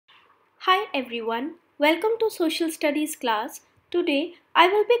Hi everyone, welcome to Social Studies class. Today I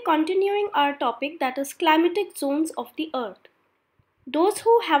will be continuing our topic, that is climatic zones of the earth. Those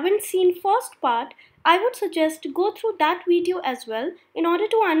who haven't seen first part, I would suggest to go through that video as well in order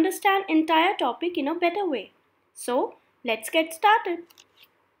to understand entire topic in a better way. So let's get started.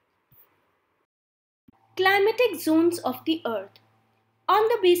 Climatic zones of the earth. On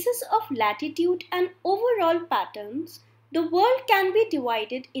the basis of latitude and overall patterns, the world can be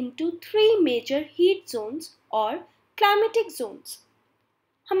divided into three major heat zones or climatic zones.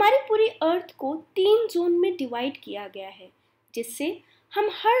 हमारी पूरी अर्थ को तीन zone में divide किया गया है, जिससे हम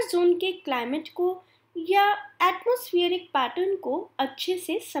हर जोन के क्लाइमेट को या एटमॉस्फेरिक पैटर्न को अच्छे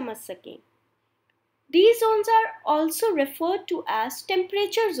से समझ सकें. These zones are also referred to as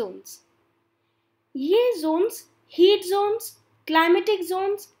temperature zones. ये zones heat zones, climatic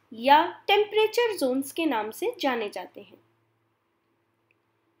zones या temperature zones के नाम से जाने जाते हैं.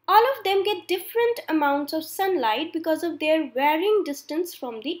 All of them get different amounts of sunlight because of their varying distance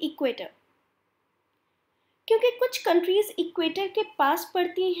from the equator. क्योंकि कुछ कंट्रीज इक्वेटर के पास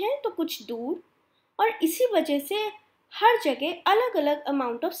पड़ती हैं तो कुछ दूर, और इसी वजह से हर जगह अलग अलग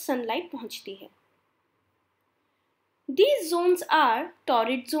अमाउंट ऑफ सनलाइट पहुंचती है. These zones are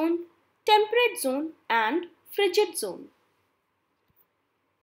Torrid Zone, Temperate Zone and Frigid Zone.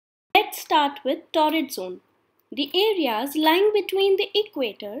 Let's start with Torrid Zone. The areas lying between the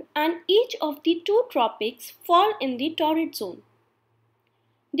equator and each of the two tropics fall in the Torrid Zone.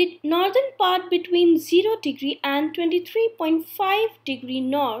 The northern part between 0 degree and 23.5 degree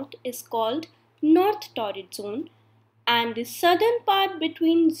north is called North Torrid Zone, and the southern part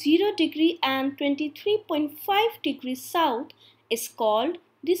between 0 degree and 23.5 degree south is called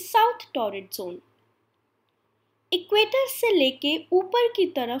the South Torrid Zone. Equator से लेके ऊपर की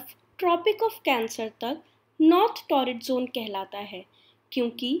तरफ tropic of cancer तक north torrid zone कहलाता है,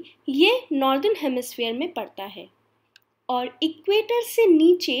 क्योंकि ये नॉर्दर्न हेमिस्फीयर में पड़ता है, और इक्वेटर से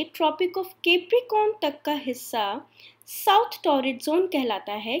नीचे ट्रॉपिक ऑफ कैप्रिकॉर्न तक का हिस्सा साउथ टॉरिड जोन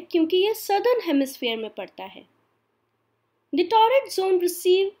कहलाता है, क्योंकि ये सदर्न हेमिस्फीयर में पड़ता है. The torrid zone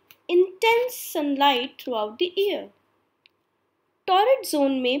receive intense sunlight through out the year. Torrid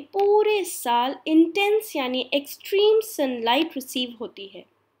zone में पूरे साल इंटेंस यानी एक्सट्रीम सनलाइट रिसीव होती है.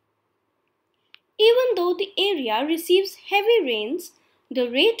 Even though the area receives heavy rains, the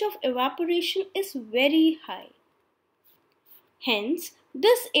rate of evaporation is very high. Hence,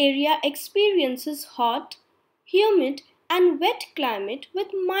 this area experiences hot, humid and wet climate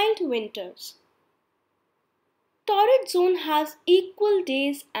with mild winters. Torrid Zone has equal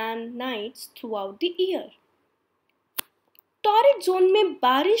days and nights throughout the year. Torrid zone में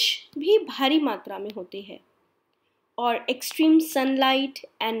बारिश भी भारी मात्रा में होती है, और extreme sunlight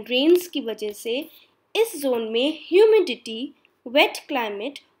and rains की वजह से इस जोन में ह्यूमिडिटी, वेट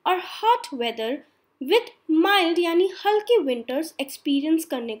क्लाइमेट और हॉट वेदर विद माइल्ड यानी हल्के विंटर्स एक्सपीरियंस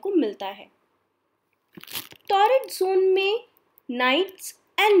करने को मिलता है. टॉरिड जोन में nights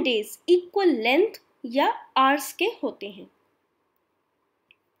and days equal length या आवर्स के होते हैं.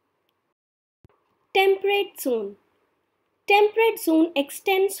 Temperate zone. Temperate zone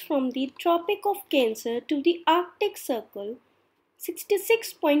extends from the Tropic of Cancer to the Arctic Circle,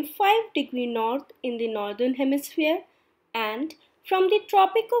 66.5 degree north in the northern hemisphere, and from the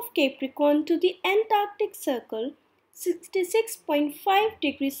Tropic of Capricorn to the Antarctic Circle, 66.5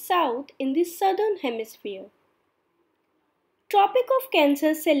 degrees south in the southern hemisphere. Tropic of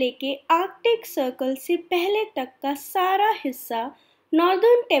Cancer से लेके Arctic Circle से पहले तक का सारा हिस्सा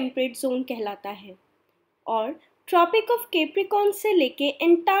Northern Temperate Zone कहलाता है, और ट्रॉपिक ऑफ कैप्रिकॉर्न से लेके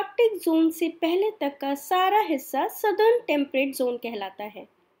एंटार्क्टिक जोन से पहले तक का सारा हिस्सा सदर्न टेम्परेट जोन कहलाता है.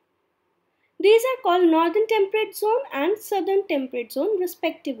 These are called Northern Temperate Zone and Southern Temperate Zone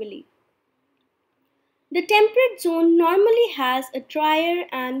respectively. The Temperate Zone normally has a drier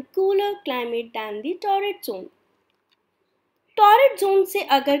and cooler climate than the Torrid Zone. Torrid Zone से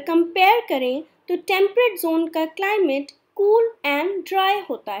अगर कंपेयर करें तो Temperate Zone का climate cool and dry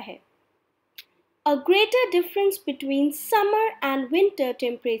होता है. A greater difference between summer and winter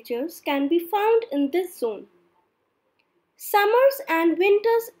temperatures can be found in this zone. Summers and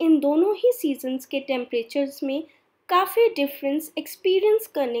winters इन दोनों ही seasons के temperatures में काफ़ी difference experience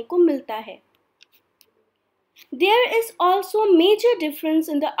करने को मिलता है. There is also major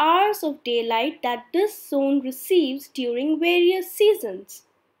difference in the hours of daylight that this zone receives during various seasons.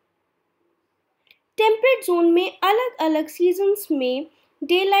 Temperate zone में अलग-अलग seasons में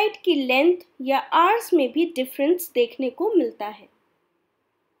डे लाइट की लेंथ या आवर्स में भी डिफरेंस देखने को मिलता है.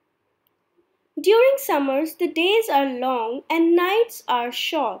 During summers, the days are long and nights are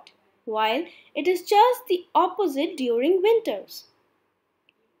short, while it is just the opposite during winters.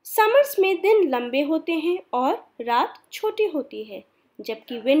 Summers में दिन लंबे होते हैं और रात छोटी होती है,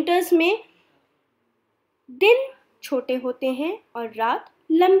 जबकि विंटर्स में दिन छोटे होते हैं और रात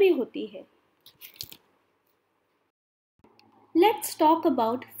लंबी होती है। Let's talk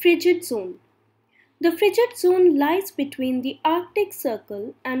about Frigid Zone. The Frigid Zone lies between the Arctic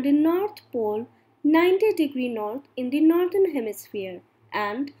Circle and the North Pole 90° north in the Northern Hemisphere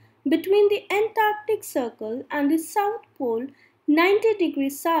and between the Antarctic Circle and the South Pole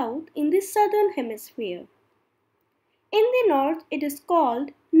 90° south in the Southern Hemisphere. In the north it is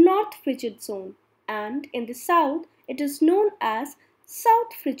called North Frigid Zone and in the south it is known as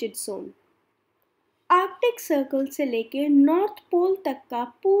South Frigid Zone. Arctic circle से लेकर north pole तक का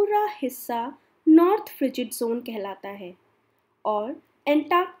पूरा हिस्सा north frigid zone कहलाता है और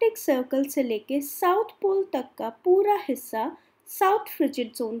Antarctic circle से लेकर साउथ पोल तक का पूरा हिस्सा साउथ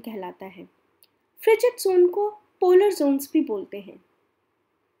फ्रिजिड जोन कहलाता है। फ्रिजिड जोन को पोलर जोन्स भी बोलते हैं।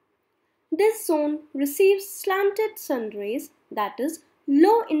 This zone receives slanted sun rays, that is,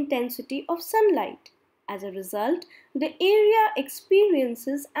 low intensity of sunlight. As a result, the area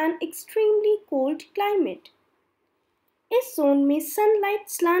experiences an extremely cold climate. इस जोन में सनलाइट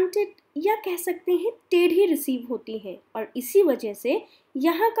स्लांटेड या कह सकते हैं टेढ़ी रिसीव होती है और इसी वजह से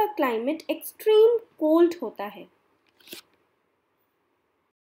यहाँ का क्लाइमेट एक्सट्रीम कोल्ड होता है।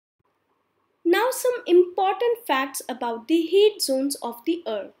 Now some important facts about the heat zones of the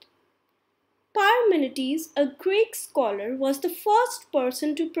earth. Parmenides, a Greek scholar, was the first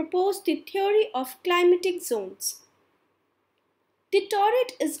person to propose the theory of climatic zones. The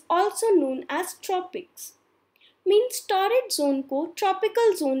torrid is also known as tropics. Means torrid zone को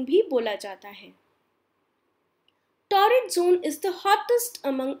tropical zone भी बोला जाता है। Torrid zone is the hottest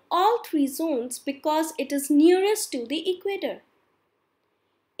among all three zones because it is nearest to the equator.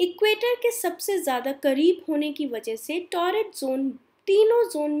 Equator के सबसे ज़्यादा करीब होने की वजह से टॉरिड जोन तीनों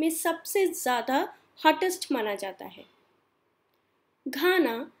जोन में सबसे ज़्यादा हॉटेस्ट माना जाता है।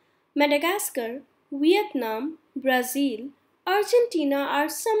 घाना, Madagascar, Vietnam, Brazil, Argentina are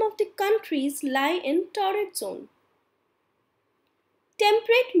some of the countries lie in torrid zone.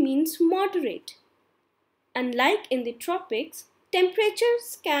 Temperate means moderate. Unlike in the tropics,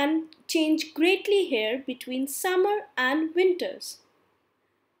 temperatures can change greatly here between summer and winters.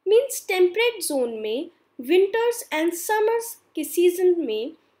 Means temperate zone में winters and summers के season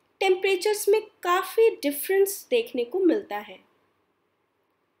में temperatures में काफ़ी difference देखने को मिलता है।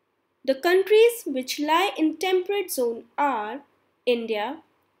 The countries which lie in temperate zone are India,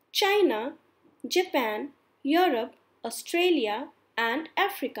 China, Japan, Europe, Australia, and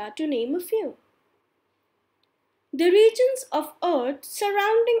Africa, to name a few. The regions of Earth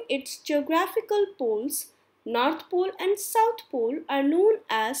surrounding its geographical poles, North Pole and South Pole, are known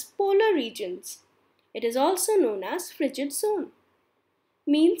as polar regions. It is also known as Frigid Zone.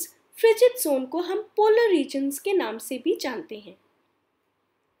 Means Frigid Zone को हम polar regions के नाम से भी जानते हैं।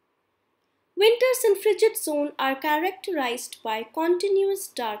 Winters in Frigid Zone are characterized by continuous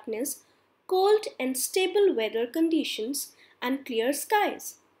darkness, cold and stable weather conditions, and clear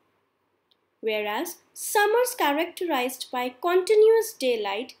skies. Whereas summers characterized by continuous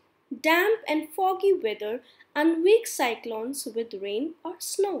daylight, damp and foggy weather, and weak cyclones with rain or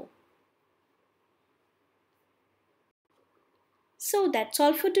snow. So that's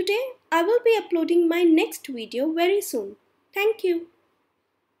all for today. I will be uploading my next video very soon. Thank you.